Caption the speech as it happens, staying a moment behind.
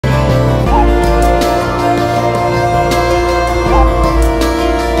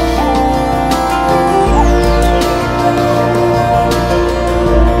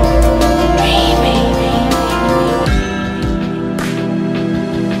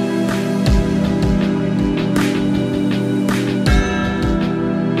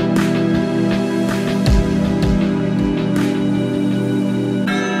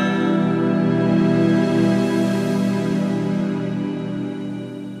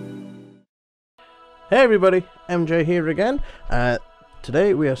Hey everybody, MJ here again.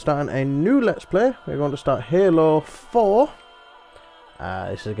 Today we are starting a new Let's Play. We're going to start Halo 4.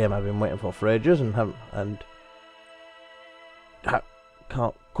 This is a game I've been waiting for ages and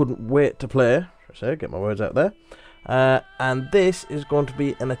couldn't wait to play. Should I say, get my words out there. And this is going to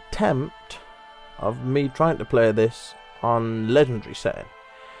be an attempt of me trying to play this on Legendary setting.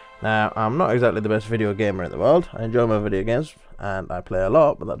 Now, I'm not exactly the best video gamer in the world. I enjoy my video games and I play a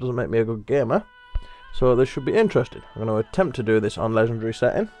lot, but that doesn't make me a good gamer. So this should be interesting. I'm going to attempt to do this on Legendary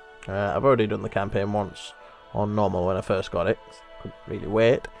setting. I've already done the campaign once on normal when I first got it. Couldn't really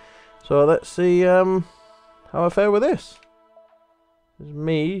wait. So let's see how I fare with this. This is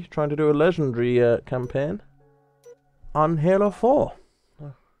me trying to do a Legendary campaign on Halo 4.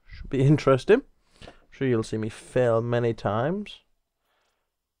 Should be interesting. I'm sure you'll see me fail many times.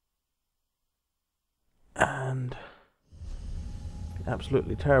 And be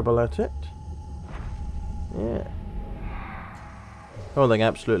absolutely terrible at it. Yeah. One thing I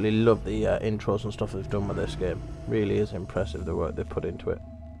absolutely love the intros and stuff they've done with this game. Really is impressive the work they've put into it.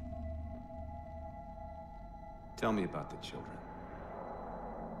 Tell me about the children.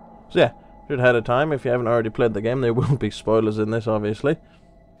 So yeah, should ahead of time, if you haven't already played the game, there will be spoilers in this obviously.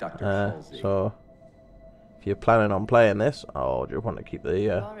 Dr. Halsey. So if you're planning on playing this, or do you want to keep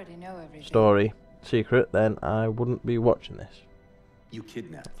the story secret, then I wouldn't be watching this. You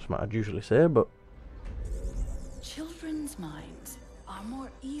kidnapped. That's what I'd usually say, but children's minds are more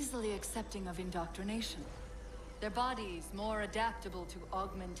easily accepting of indoctrination. Their bodies more adaptable to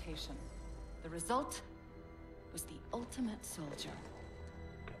augmentation. The result was the ultimate soldier.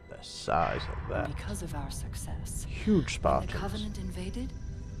 look at the size of that. And because of our success, Huge Spartans. when the Covenant invaded,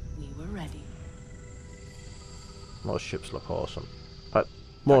 we were ready. Most ships look awesome. But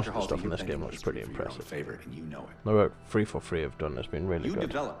most of the Halsey, stuff in you're this game bending looks history pretty for your own impressive. favor, and you know it. The work 343 have done has been really You good.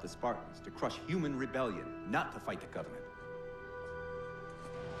 developed the Spartans to crush human rebellion, not to fight the Covenant.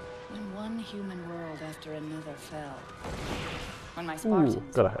 When one human world after another fell, when my Spartans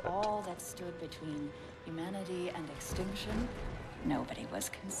gotta were hurt. all that stood between humanity and extinction, nobody was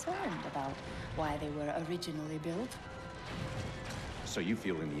concerned about why they were originally built. So you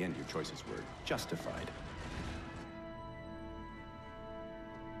feel in the end your choices were justified.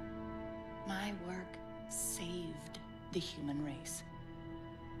 My work saved the human race.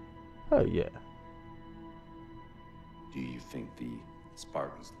 Oh yeah. Do you think the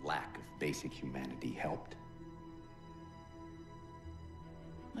Spartans' lack of basic humanity helped?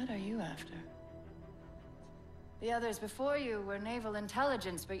 What are you after? The others before you were naval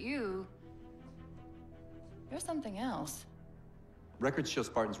intelligence, but you're something else. Records show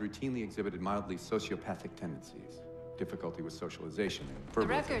Spartans routinely exhibited mildly sociopathic tendencies, difficulty with socialization, and The verbalization.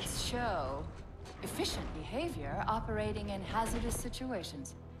 records show efficient behavior operating in hazardous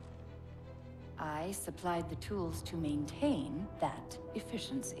situations. I supplied the tools to maintain that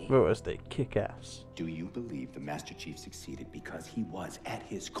efficiency. Whereas they kick ass. Do you believe the Master Chief succeeded because he was, at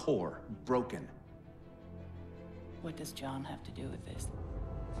his core, broken? What does John have to do with this?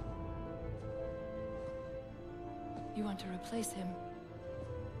 You want to replace him?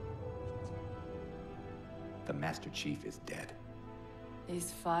 The Master Chief is dead.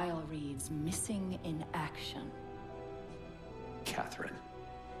 His file reads missing in action. Catherine.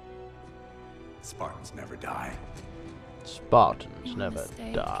 Spartans never die. Spartans Your never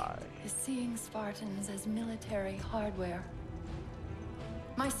mistake die. is seeing Spartans as military hardware.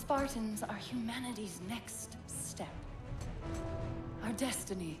 My Spartans are humanity's next step. Our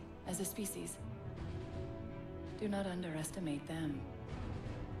destiny as a species. Do not underestimate them.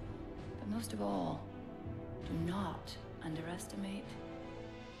 But most of all, do not underestimate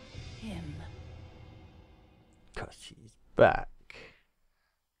him. 'Cause he's back.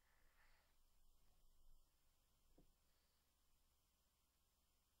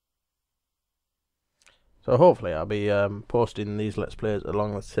 So hopefully I'll be posting these Let's Plays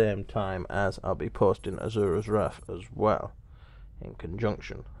along the same time as I'll be posting Azura's Wrath as well, in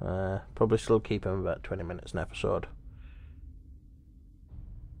conjunction. Probably still keep them about 20 minutes an episode.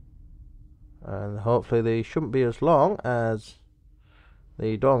 And hopefully they shouldn't be as long as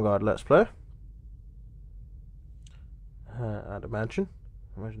the Dawnguard Let's Play. I'd imagine.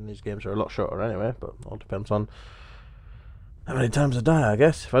 I imagine these games are a lot shorter anyway, but all depends on how many times I die, I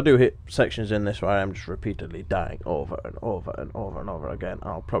guess. If I do hit sections in this where I am just repeatedly dying over and over and over and over again,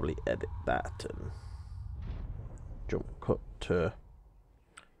 I'll probably edit that and jump cut to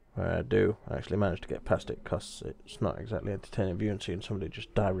where I do actually manage to get past it, because it's not exactly entertaining viewing seeing somebody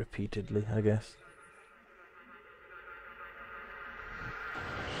just die repeatedly, I guess.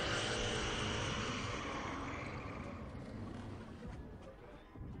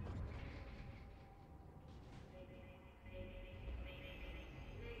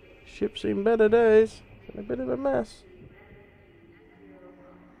 Ship's seen better days. It's a bit of a mess.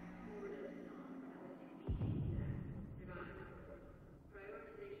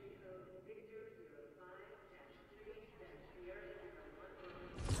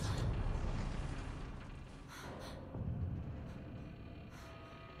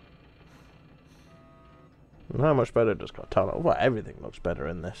 And how much better does Cortana? Well, everything looks better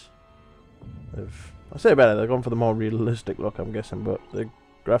in this. I say better, they've gone for the more realistic look, I'm guessing, but the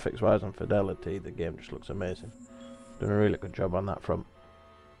graphics wise and fidelity, the game just looks amazing. Doing a really good job on that front.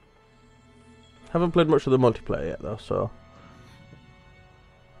 Haven't played much of the multiplayer yet though, so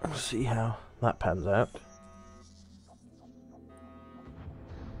we'll see how that pans out.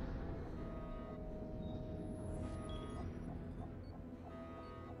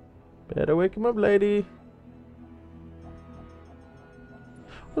 Better wake him up, lady.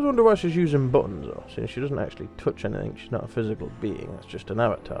 I was wondering why she's using buttons though, since she doesn't actually touch anything. She's not a physical being, that's just an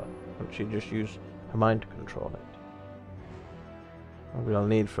avatar. And she just use her mind to control it. Maybe I'll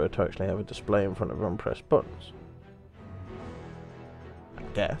need for her to actually have a display in front of her and press buttons. I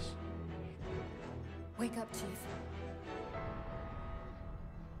guess. Wake up, Chief.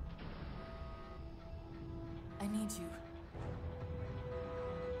 I need you.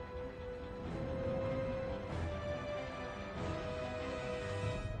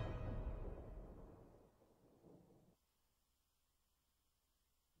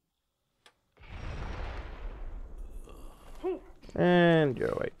 And you're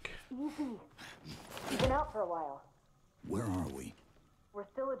awake. Easy. You've been out for a while. Where are we? We're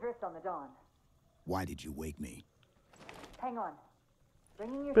still adrift on the Dawn. Why did you wake me? Hang on.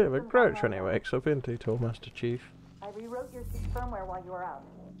 Bringing your Bit of a systems grouch when he online. wakes up, isn't he, told Master Chief? I rewrote your ship's firmware while you were out.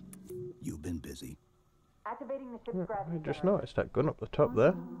 You've been busy. Activating the ship's I gravity just center. noticed that gun up the top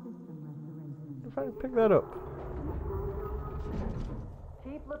there. If I can pick that up.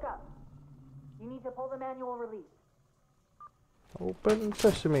 Chief, look up. You need to pull the manual release. Open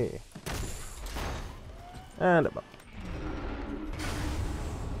sesame. And I'm up.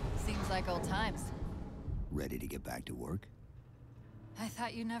 Seems like old times. Ready to get back to work? I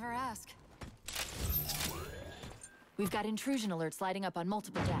thought you'd never ask. We've got intrusion alerts lighting up on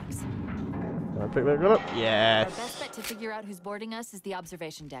multiple decks. Can I pick that gun up? Our Yes. best bet to figure out who's boarding us is the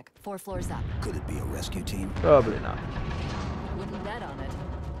observation deck, 4 floors up. Could it be a rescue team? Probably not. Wouldn't bet on it.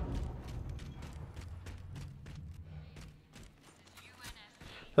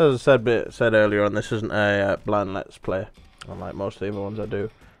 As I said earlier on, this isn't a blind let's play, unlike most of the other ones I do,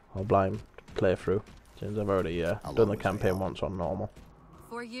 or blind playthrough, since I've already done the long was campaign they once on normal.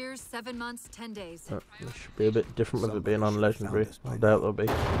 4 years, 7 months, 10 days. It should be a bit different with it being on Legendary. Found us by I doubt there'll be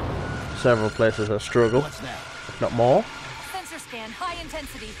several places I struggle, What's that? if not more. Sensor scan, high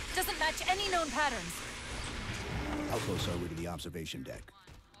intensity. Doesn't match any known patterns. How close are we to the observation deck?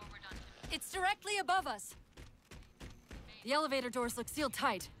 It's directly above us. The elevator doors look sealed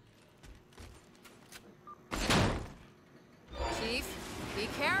tight. Chief, be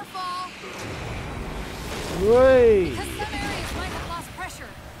careful. Way! Because some areas might have lost pressure.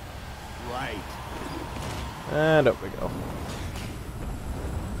 Right. And up we go.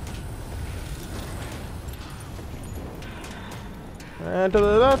 And to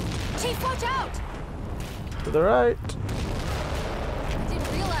the left, Chief, watch out! to the right.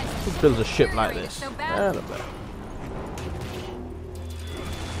 Didn't realize Who builds a ship like deteriorated this? so bad. And up there.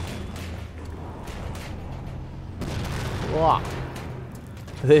 Wow.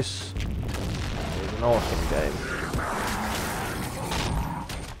 This is an awesome game.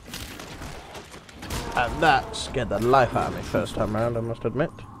 And that scared the life out of me first time round, I must admit.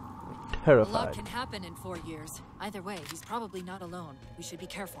 A lot Terrified. can happen in 4 years. Either way, he's probably not alone. We should be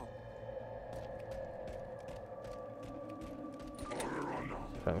careful.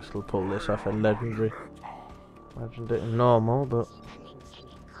 If I can still pull this off in Legendary. Imagined it in normal, but...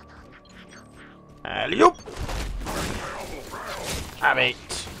 Alley-oop! Have it!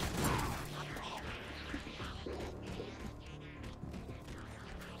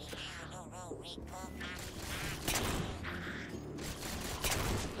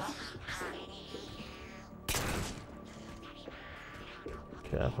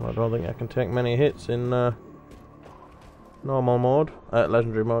 Careful, I don't think I can take many hits in normal mode.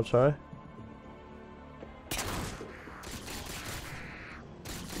 Legendary mode, sorry.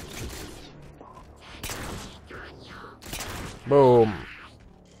 Boom.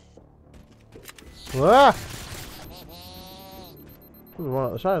 Ah! There's one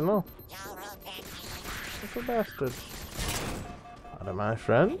at the side, no. Little bastard. Pardon my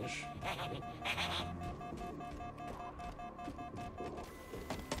French.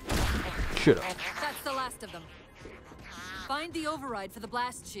 Shut up. That's the last of them. Find the override for the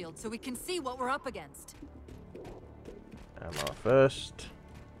blast shield so we can see what we're up against. Ammo first.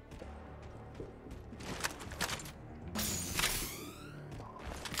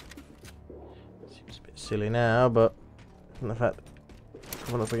 Seems a bit silly now, but in the fact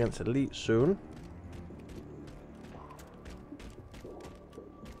coming up against Elite soon.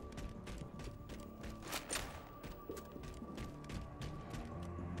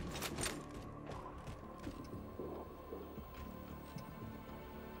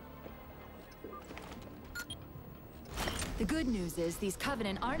 The good news is these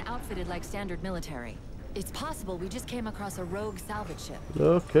Covenant aren't outfitted like standard military. It's possible we just came across a rogue salvage ship.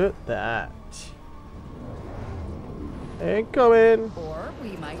 Look at that. Incoming! Or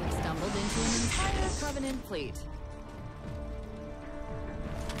we might have stumbled into an entire Covenant fleet.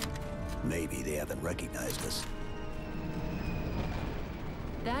 Maybe they haven't recognized us.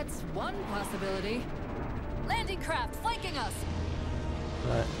 That's one possibility. Landing craft flanking us!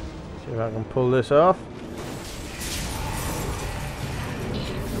 Right, see if I can pull this off.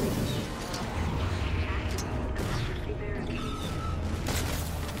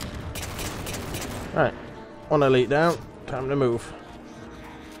 Right, one elite down, time to move.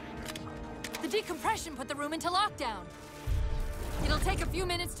 The decompression put the room into lockdown. It'll take a few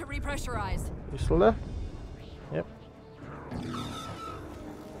minutes to repressurize. You still there? Yep.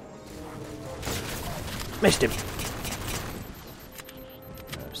 Missed him.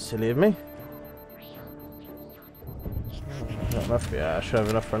 Silly of me. Not enough. Yeah, I should have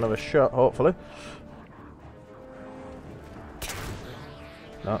enough for another shot, hopefully.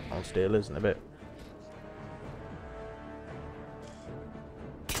 No, on steel isn't a bit.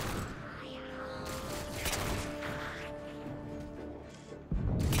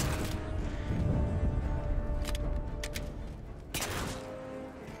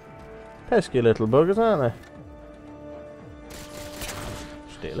 Pesky little buggers, aren't they?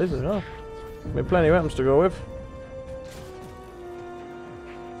 Steel is as well. With plenty of weapons to go with.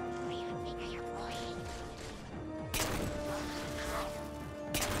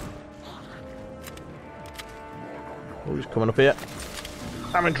 Oh, he's coming up here.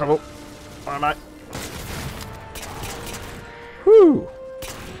 I'm in trouble. Where am I? Whoo!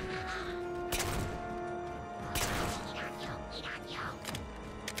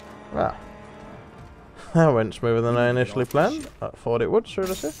 Well, that went smoother than I initially planned. I thought it would, should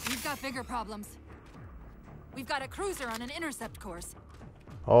I say? We've got bigger problems. We've got a cruiser on an intercept course.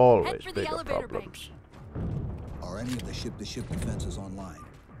 Always Head for the bigger elevator problems. Are any of the ship-to-ship defenses online?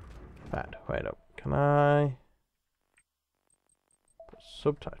 Bad. Wait up. Can I put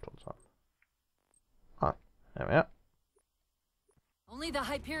subtitles on? Ah, there we are. Only the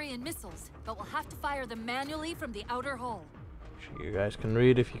Hyperion missiles, but we'll have to fire them manually from the outer hull. Sure you guys can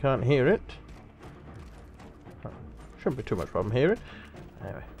read if you can't hear it. Oh, shouldn't be too much problem hearing.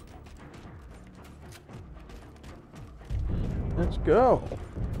 Anyway. Let's go.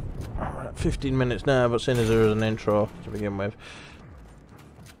 We're at 15 minutes now, but seeing as there is an intro to begin with,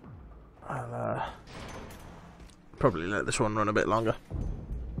 I'll probably let this one run a bit longer.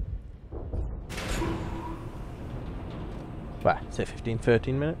 Well, say 15,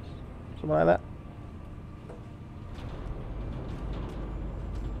 13 minutes, something like that.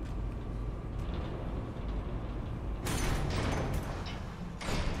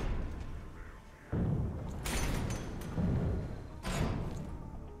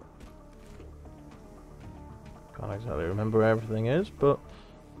 Can't exactly remember where everything is, but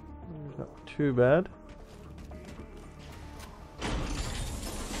it's not too bad.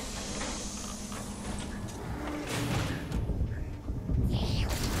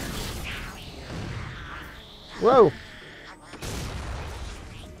 Whoa!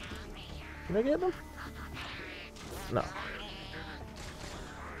 Can I get them? No.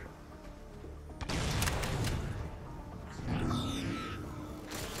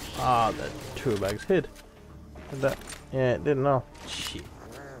 Ah, the two bags hid. Did that? Yeah, it didn't know. Shit.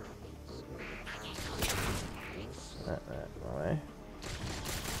 That away.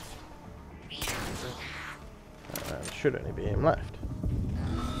 Should only be him left.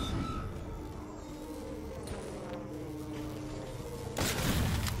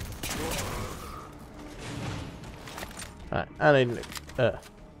 Right, I need.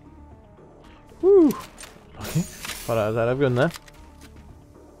 Woo! Lucky. Thought I was out of gun there.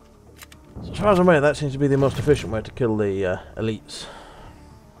 So as far as I'm aware, that seems to be the most efficient way to kill the elites.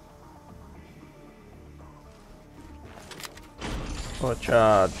 Oh,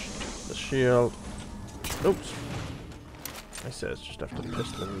 charged the shield. Oops. It says just after the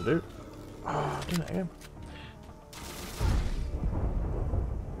pistol and do. Oh, doing it again.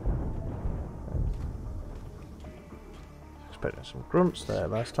 Expecting some grunts there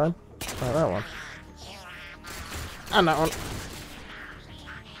last time. Like that one. And that one.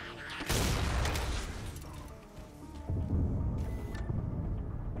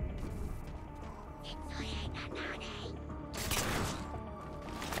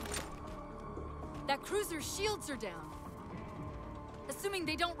 That cruiser's shields are down. Assuming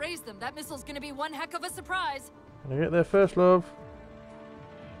they don't raise them, that missile's gonna be one heck of a surprise. Gonna get there first, love.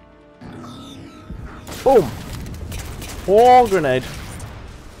 Boom! Oh, grenade.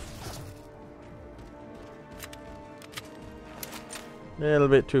 A little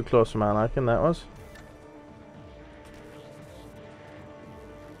bit too close to my liking, that was.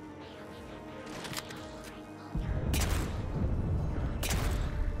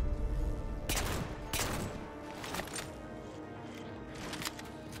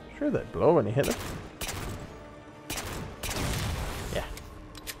 Sure they'd blow when you hit them. Yeah.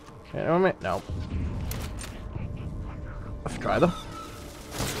 Hit them with me? No. Let's try them.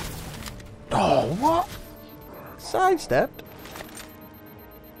 Oh, what? Sidestepped.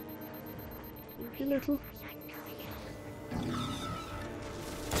 You little.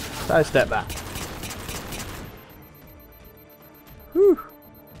 Sidestep that. Whew.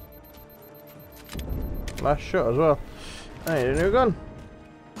 Last shot as well. I need a new gun.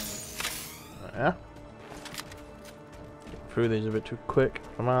 Yeah. Get through these a bit too quick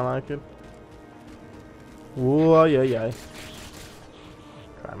for my liking. Whoa, yeah.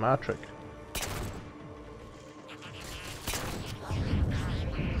 Try my trick.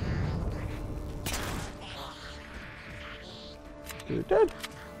 You're dead.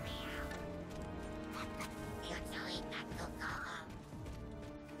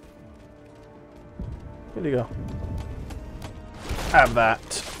 Here you go. Have that.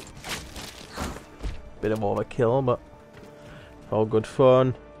 Bit of overkill, but all good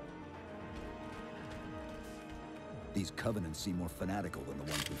fun. These Covenants seem more fanatical than the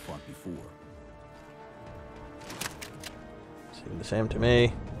ones we fought before. Seemed the same to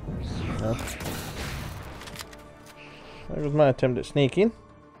me. No. That was my attempt at sneaking.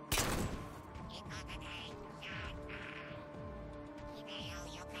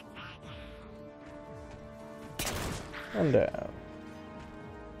 And down.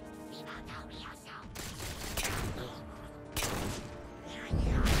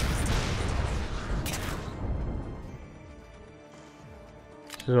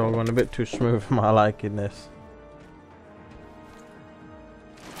 This is all going a bit too smooth for my liking, this.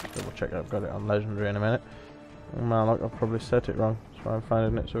 Double check I've got it on Legendary in a minute. Oh man, look, I've probably set it wrong. That's why I'm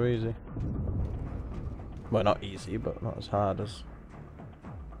finding it so easy. Well, not easy, but not as hard as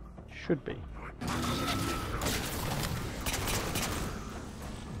it should be.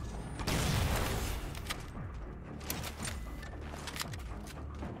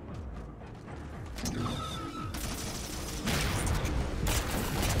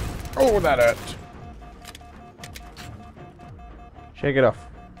 Oh, that hurt. Shake it off.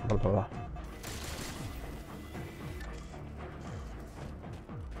 Blah, blah, blah.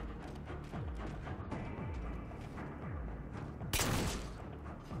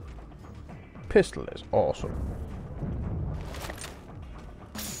 Pistol is awesome.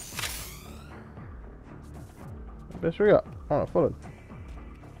 What best we got? Oh, followed.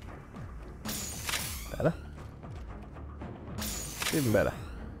 Better. Even better.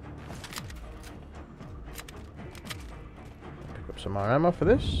 Pick up some more ammo for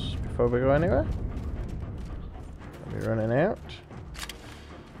this before we go anywhere. I'll be running out.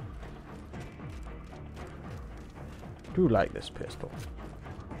 Do like this pistol.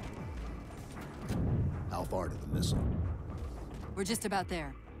 How far to the missile? We're just about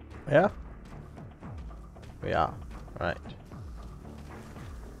there. Yeah? We are. Right.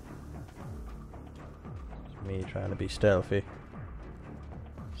 It's me trying to be stealthy.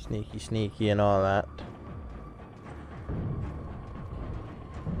 Sneaky and all that.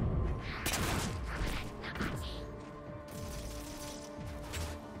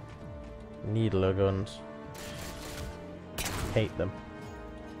 Needler guns. Hate them.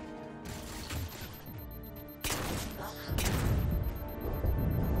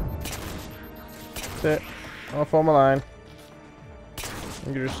 That's it. I'll form a line.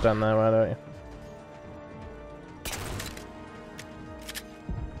 You can just stand there, why don't you?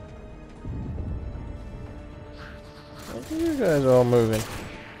 Look at you guys all moving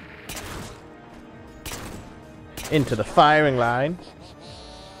into the firing line.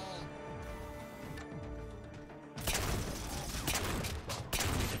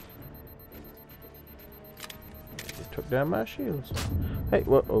 Took down my shields. Hey,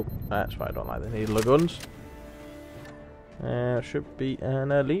 whoa, oh, that's why I don't like the needler guns. Should be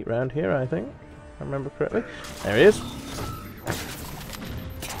an elite round here, I think. If I remember correctly. There he is.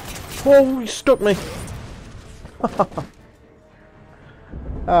 Oh, he stuck me.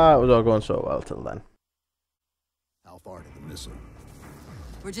 Ah, it was all going so well till then. How far to the missile?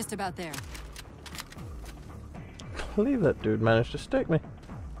 We're just about there. I believe that dude managed to stick me.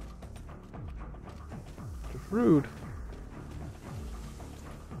 Just rude.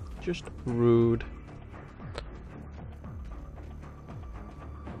 Just rude.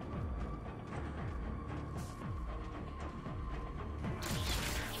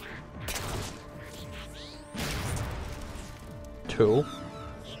 Tool.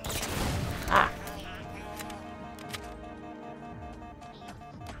 Ah.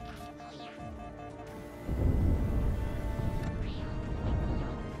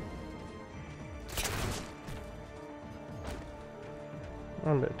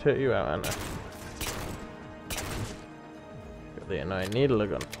 I'm gonna take you out, aren't I? Got the annoying needler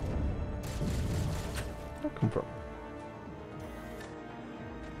gun. Where'd that come from?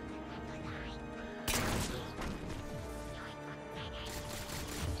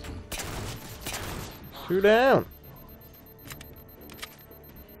 Two down.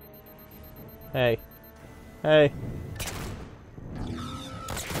 Hey. Hey.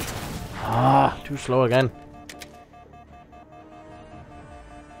 Ah, too slow again.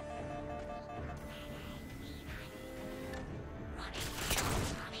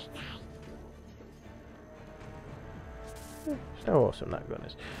 So awesome that gun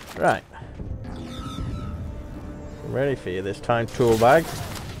is. Right. I'm ready for you this time, tool bag.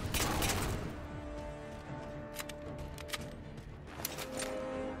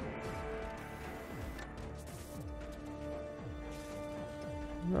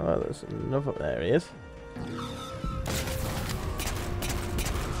 Oh, there's another. There he is.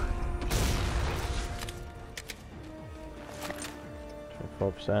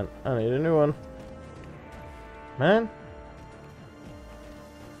 %. I need a new one. Man.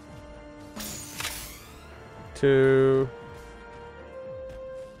 2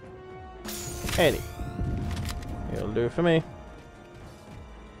 80. It'll do for me.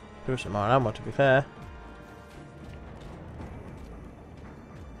 Do some more ammo, to be fair.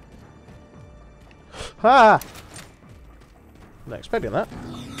 Ha! Not expecting that.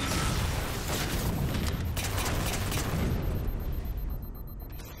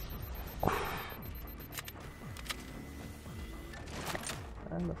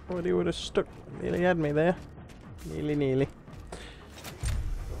 And I thought he would have stuck. Nearly had me there. Nearly.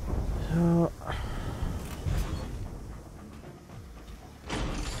 So.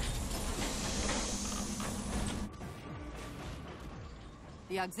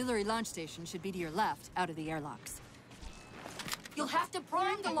 The auxiliary launch station should be to your left, out of the airlocks. You'll have to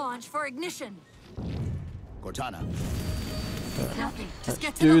prime the launch for ignition. Cortana. Nothing. Just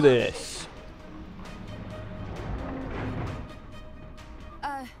get to Do the this.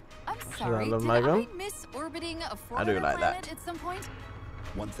 I'm sorry. love Did my gun? I miss orbiting a I do foreigner like planet that. at some point?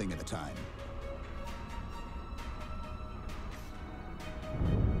 One thing at a time.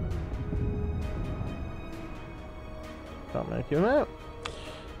 Can't make him out.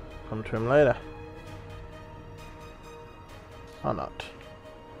 Come to him later. Or not.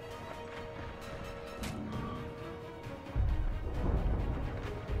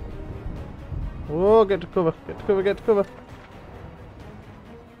 Whoa, get to cover, get to cover, get to cover.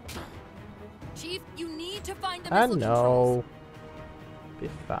 Chief, you need to find the I missile know. controls. Be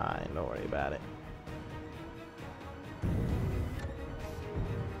fine, don't worry about it.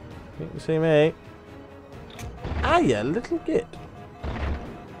 You can see me. Ah, you little git.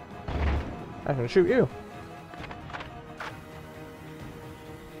 I can shoot you.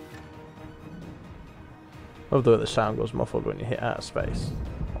 Although the sound goes muffled when you hit out of space.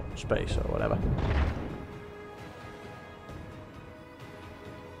 Or space or whatever.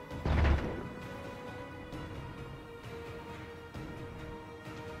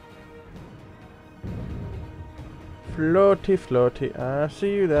 Floaty, floaty. I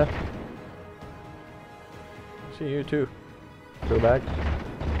see you there. See you too. Go back.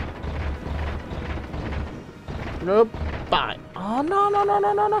 Nope. Bye. Oh,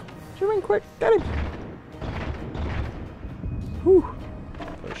 no. Shoot in quick. Get him. Whew.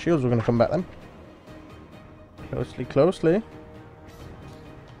 Those shields were going to come back then. Closely.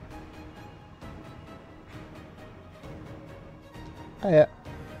 Oh, yeah.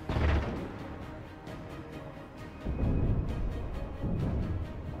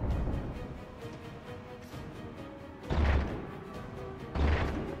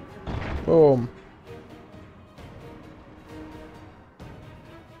 Boom.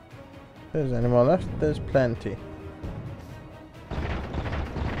 If there's any more left, there's plenty.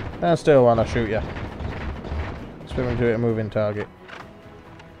 I still want to shoot you. Swimming to it, a moving target.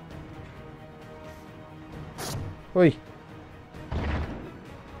 Oi.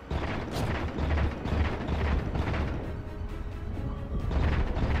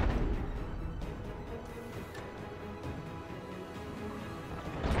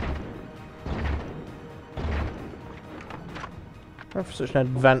 For such an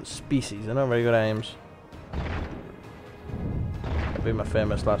advanced species, they're not very good aims. That'll be my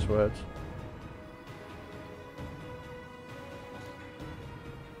famous last words.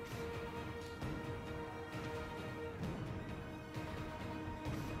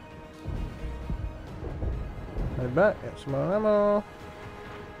 Head back, get some more ammo.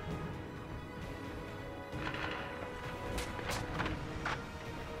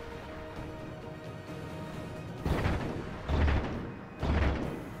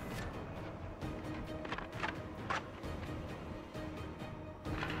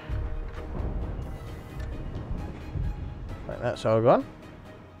 Right, that's all gone.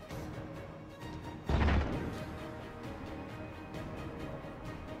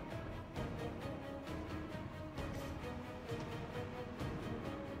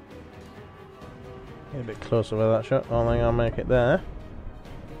 Get a bit closer with that shot. I don't think I'll make it there.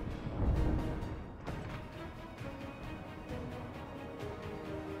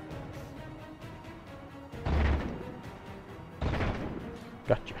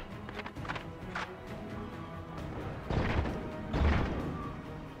 Gotcha.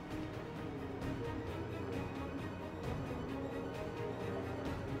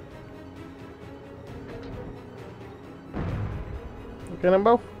 Get them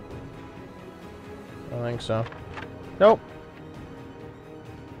both? I don't think so. Nope.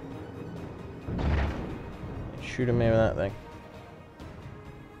 Shooting me with that thing.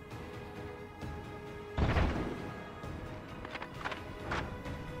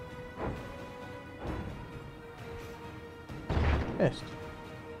 Missed.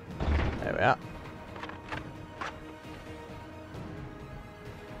 There we are.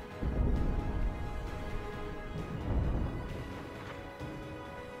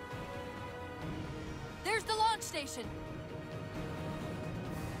 There's the launch station.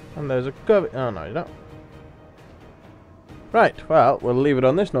 And there's a cover. Oh no, you don't. Right, well, we'll leave it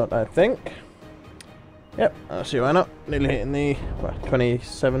on this note, I think. Yep, I'll see why not. Nearly hitting the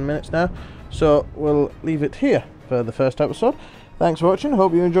 27 minutes now. So we'll leave it here for the first episode. Thanks for watching.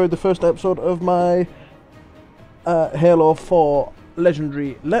 Hope you enjoyed the first episode of my Halo 4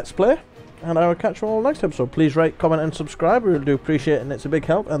 Legendary Let's Play. And I will catch you all next episode. Please rate, comment and subscribe. We really do appreciate it and it's a big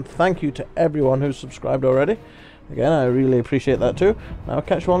help. And thank you to everyone who's subscribed already. Again, I really appreciate that too. And I'll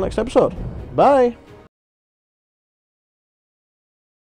catch you all next episode. Bye!